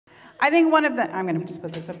I think I'm going to just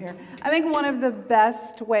put this up here. I think one of the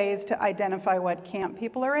best ways to identify what camp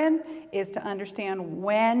people are in is to understand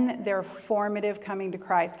when their formative coming to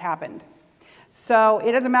Christ happened. So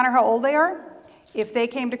it doesn't matter how old they are. If they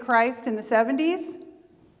came to Christ in the 70s,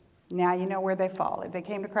 now you know where they fall. If they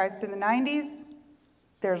came to Christ in the 90s,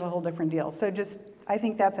 there's a whole different deal. So I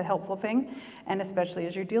think that's a helpful thing, and especially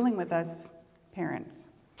as you're dealing with us parents.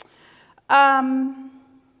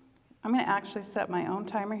 I'm going to actually set my own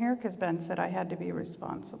timer here because Ben said I had to be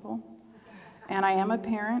responsible. And I am a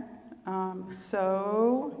parent,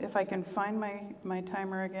 so if I can find my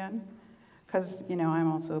timer again, because,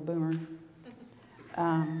 I'm also a boomer.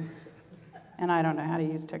 And I don't know how to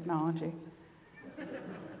use technology.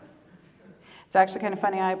 It's actually kind of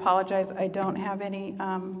funny. I apologize. I don't have any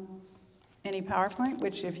PowerPoint,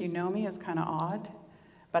 which if you know me is kind of odd,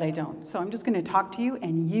 but I don't. So I'm just going to talk to you,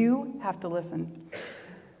 and you have to listen.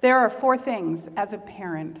 There are 4 things as a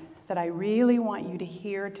parent that I really want you to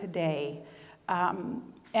hear today.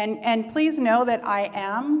 And please know that I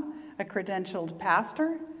am a credentialed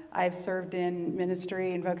pastor. I've served in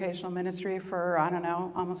ministry and vocational ministry for,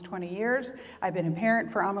 almost 20 years. I've been a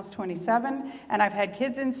parent for almost 27, and I've had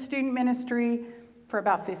kids in student ministry for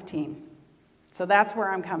about 15. So that's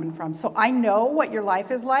where I'm coming from. So I know what your life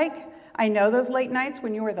is like. I know those late nights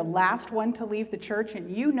when you were the last one to leave the church,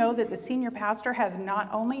 and you know that the senior pastor has not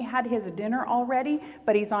only had his dinner already,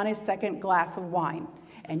 but he's on his second glass of wine,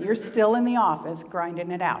 and you're still in the office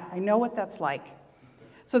grinding it out. I know what that's like.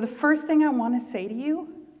 So the first thing I want to say to you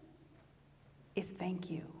is thank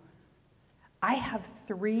you. I have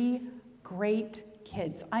 3 great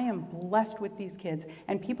kids. I am blessed with these kids,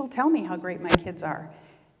 and people tell me how great my kids are.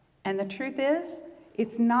 And the truth is,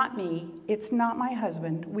 it's not me, it's not my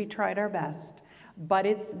husband. We tried our best. But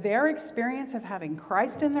it's their experience of having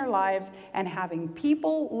Christ in their lives and having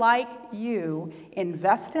people like you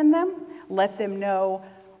invest in them, let them know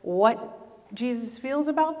what Jesus feels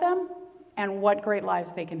about them and what great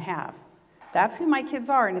lives they can have. That's who my kids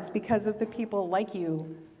are, and it's because of the people like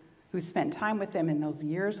you who spent time with them in those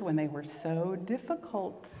years when they were so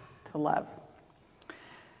difficult to love.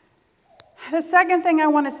 The second thing I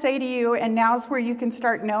want to say to you, and now's where you can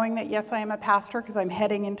start knowing that, yes, I am a pastor, because I'm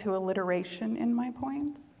heading into alliteration in my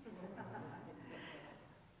points.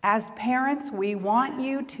 As parents, we want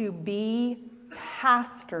you to be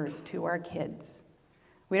pastors to our kids.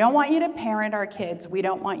 We don't want you to parent our kids. We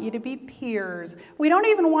don't want you to be peers. We don't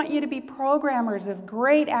even want you to be programmers of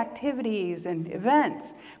great activities and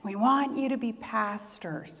events. We want you to be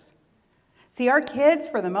pastors. See, our kids,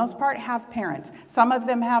 for the most part, have parents. Some of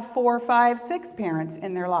them have 4, 5, 6 parents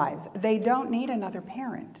in their lives. They don't need another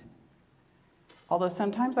parent. Although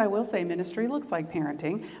sometimes I will say ministry looks like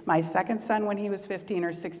parenting. My second son, when he was 15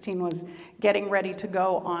 or 16, was getting ready to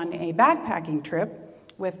go on a backpacking trip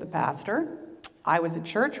with the pastor. I was at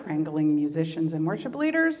church wrangling musicians and worship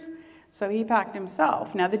leaders, so he packed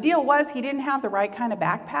himself. Now, the deal was he didn't have the right kind of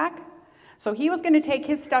backpack, so he was going to take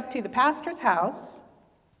his stuff to the pastor's house,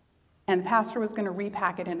 and the pastor was going to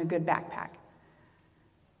repack it in a good backpack.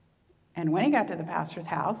 And when he got to the pastor's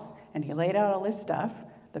house and he laid out all his stuff,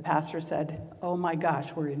 the pastor said, "Oh my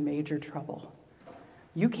gosh, we're in major trouble.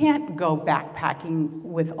 You can't go backpacking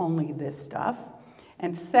with only this stuff,"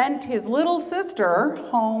 and sent his little sister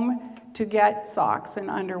home to get socks and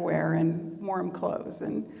underwear and warm clothes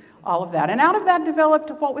and all of that. And out of that developed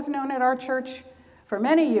what was known at our church for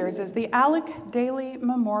many years as the Dailey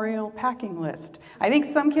Memorial Packing List. I think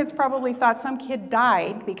some kids probably thought some kid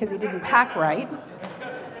died because he didn't pack right.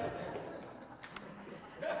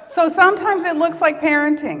 So sometimes it looks like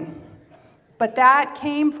parenting, but that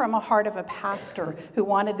came from a heart of a pastor who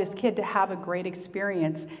wanted this kid to have a great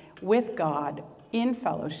experience with God in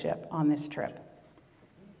fellowship on this trip.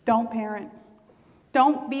 Don't parent.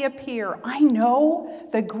 Don't be a peer. I know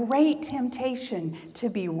the great temptation to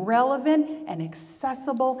be relevant and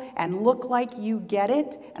accessible and look like you get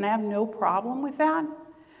it, and I have no problem with that.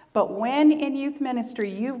 But when in youth ministry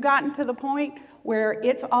you've gotten to the point where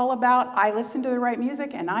it's all about, I listen to the right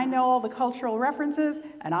music and I know all the cultural references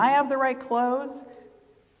and I have the right clothes,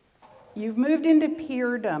 you've moved into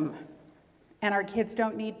peerdom. And our kids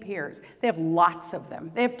don't need peers. They have lots of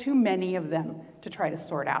them. They have too many of them to try to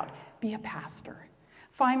sort out. Be a pastor.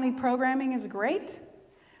 Finally, programming is great,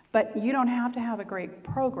 but you don't have to have a great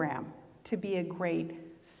program to be a great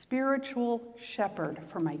spiritual shepherd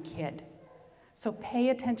for my kid. So pay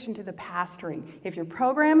attention to the pastoring. If you're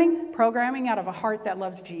programming out of a heart that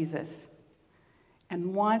loves Jesus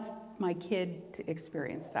and wants my kid to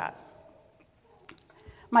experience that.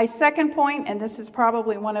 My second point, and this is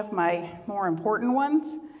probably one of my more important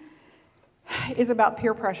ones, is about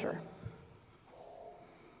peer pressure.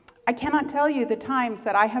 I cannot tell you the times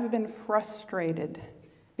that I have been frustrated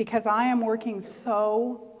because I am working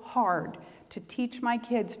so hard to teach my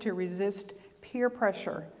kids to resist peer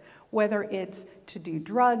pressure, whether it's to do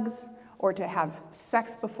drugs, or to have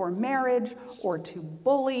sex before marriage, or to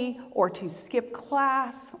bully, or to skip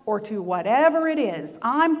class, or to whatever it is.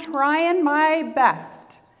 I'm trying my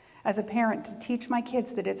best as a parent to teach my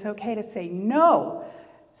kids that it's okay to say no,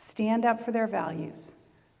 stand up for their values.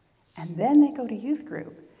 And then they go to youth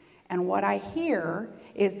group. And what I hear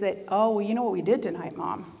is that, oh, well, you know what we did tonight,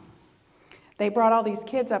 Mom? They brought all these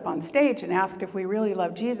kids up on stage and asked if we really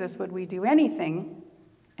love Jesus, would we do anything?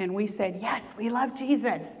 And we said, yes, we love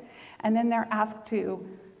Jesus. And then they're asked to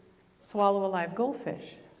swallow a live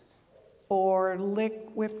goldfish or lick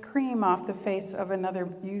whipped cream off the face of another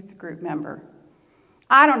youth group member.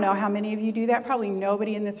 I don't know how many of you do that. Probably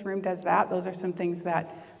nobody in this room does that. Those are some things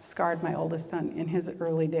that scarred my oldest son in his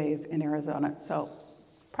early days in Arizona. So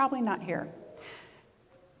probably not here.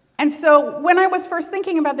 And so when I was first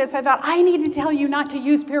thinking about this, I thought, I need to tell you not to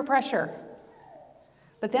use peer pressure.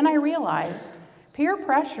 But then I realized peer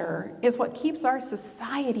pressure is what keeps our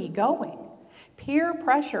society going. Peer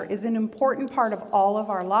pressure is an important part of all of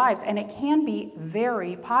our lives, and it can be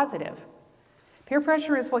very positive. Peer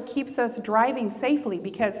pressure is what keeps us driving safely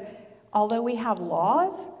because although we have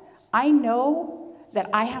laws, I know that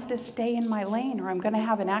I have to stay in my lane or I'm going to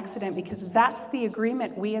have an accident because that's the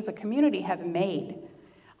agreement we as a community have made.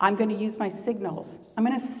 I'm going to use my signals. I'm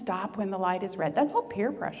going to stop when the light is red. That's all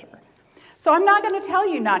peer pressure. So I'm not going to tell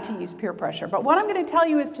you not to use peer pressure, but what I'm going to tell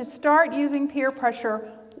you is to start using peer pressure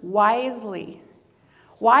wisely.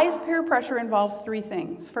 Wise peer pressure involves three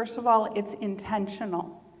things. First of all, it's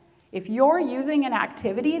intentional. If you're using an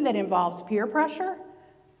activity that involves peer pressure,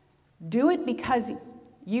 do it because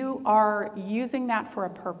you are using that for a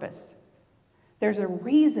purpose. There's a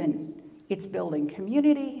reason. It's building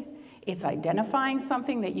community. It's identifying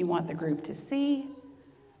something that you want the group to see.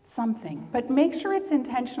 Something. But make sure it's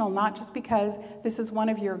intentional, not just because this is one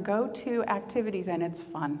of your go-to activities and it's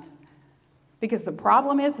fun. Because the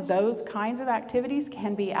problem is those kinds of activities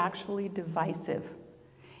can be actually divisive.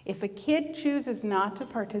 If a kid chooses not to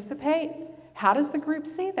participate, how does the group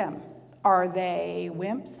see them? Are they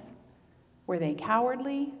wimps? Were they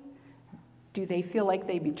cowardly? Do they feel like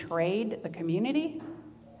they betrayed the community?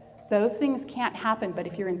 Those things can't happen, but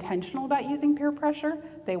if you're intentional about using peer pressure,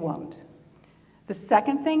 they won't. The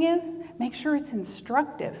second thing is, make sure it's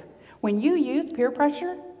instructive. When you use peer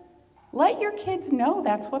pressure, let your kids know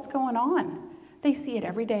that's what's going on. They see it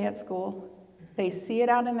every day at school. They see it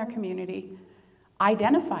out in their community.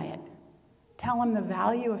 Identify it. Tell them the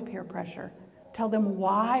value of peer pressure. Tell them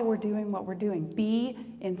why we're doing what we're doing. Be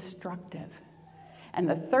instructive. And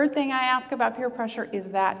the third thing I ask about peer pressure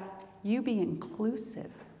is that you be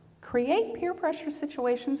inclusive. Create peer pressure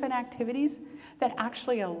situations and activities that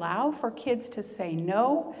actually allow for kids to say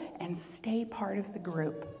no and stay part of the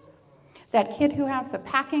group. That kid who has the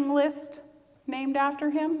packing list named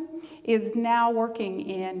after him is now working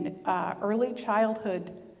in early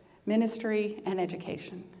childhood ministry and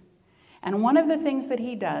education. And one of the things that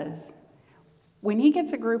he does, when he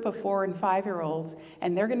gets a group of 4- and 5-year-olds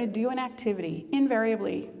and they're going to do an activity,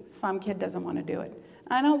 invariably some kid doesn't want to do it.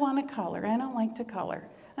 I don't want to color. I don't like to color.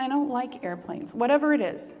 I don't like airplanes, whatever it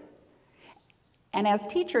is. And as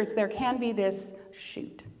teachers, there can be this,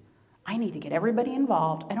 shoot, I need to get everybody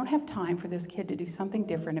involved. I don't have time for this kid to do something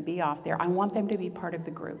different and be off there. I want them to be part of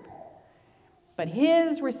the group. But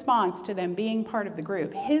his response to them being part of the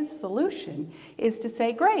group, his solution is to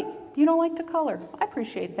say, great, you don't like to color. I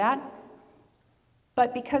appreciate that.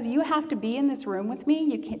 But because you have to be in this room with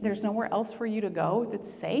me, there's nowhere else for you to go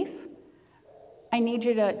that's safe. I need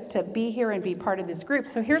you to be here and be part of this group.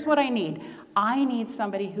 So here's what I need. I need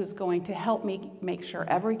somebody who's going to help me make sure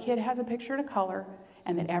every kid has a picture to color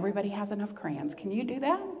and that everybody has enough crayons. Can you do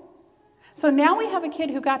that? So now we have a kid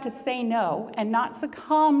who got to say no and not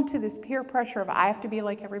succumb to this peer pressure of I have to be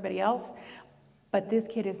like everybody else, but this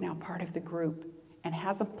kid is now part of the group and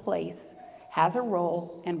has a place, has a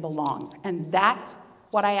role, and belongs. And that's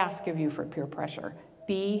what I ask of you for peer pressure.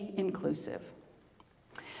 Be inclusive.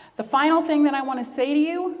 The final thing that I want to say to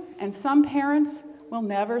you, and some parents will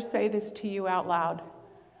never say this to you out loud,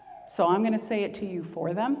 so I'm going to say it to you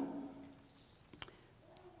for them.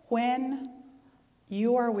 When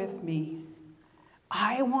you are with me,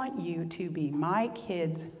 I want you to be my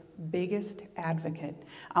kids' biggest advocate.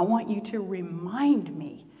 I want you to remind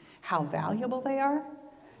me how valuable they are,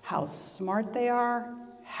 how smart they are,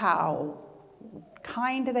 how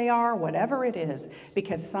kind they are, whatever it is,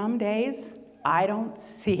 because some days I don't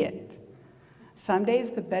see it. Some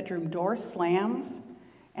days the bedroom door slams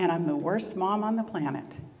and I'm the worst mom on the planet.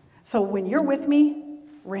 So when you're with me,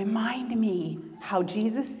 remind me how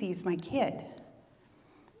Jesus sees my kid.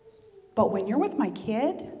 But when you're with my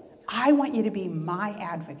kid, I want you to be my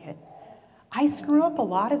advocate. I screw up a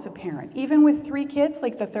lot as a parent. Even with 3 kids,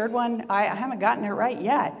 like the third one, I haven't gotten it right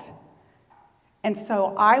yet. And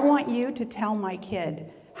so I want you to tell my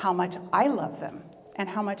kid how much I love them and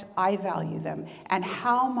how much I value them and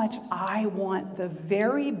how much I want the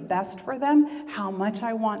very best for them, how much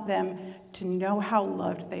I want them to know how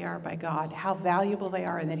loved they are by God, how valuable they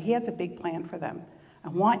are, and that He has a big plan for them. I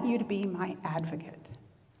want you to be my advocate.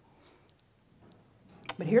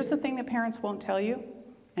 But here's the thing that parents won't tell you,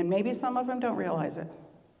 and maybe some of them don't realize it.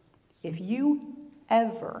 If you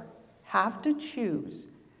ever have to choose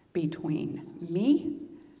between me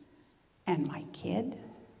and my kid,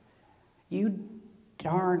 you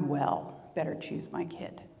darn well better choose my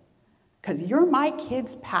kid. Because you're my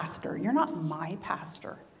kid's pastor. You're not my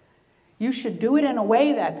pastor. You should do it in a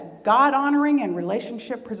way that's God-honoring and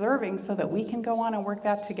relationship-preserving so that we can go on and work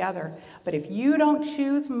that together. But if you don't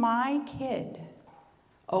choose my kid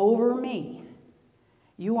over me,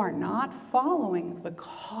 you are not following the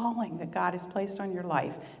calling that God has placed on your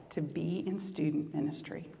life to be in student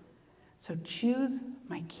ministry. So choose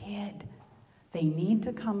my kid. They need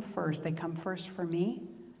to come first. They come first for me,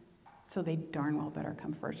 so they darn well better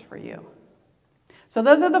come first for you. So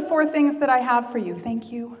those are the 4 things that I have for you.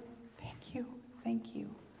 Thank you, thank you, thank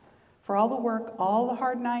you for all the work, all the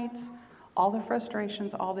hard nights, all the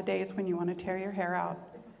frustrations, all the days when you want to tear your hair out.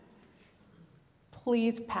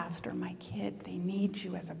 Please pastor my kid. They need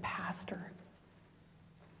you as a pastor.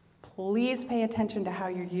 Please pay attention to how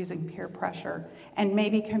you're using peer pressure and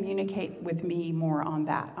maybe communicate with me more on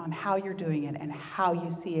that, on how you're doing it and how you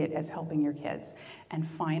see it as helping your kids. And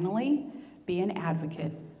finally, be an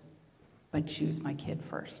advocate, but choose my kid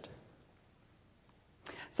first.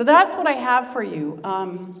 So that's what I have for you.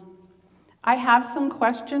 I have some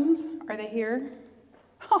questions. Are they here?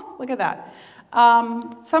 Oh, look at that.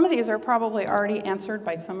 Some of these are probably already answered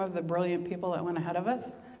by some of the brilliant people that went ahead of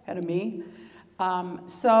us, ahead of me.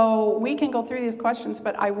 So we can go through these questions,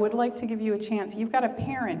 but I would like to give you a chance. You've got a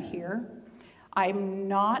parent here. I'm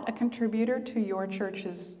not a contributor to your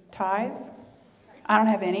church's tithe. I don't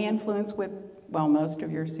have any influence with, well, most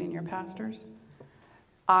of your senior pastors.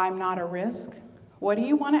 I'm not a risk. What do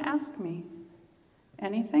you want to ask me?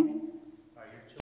 Anything?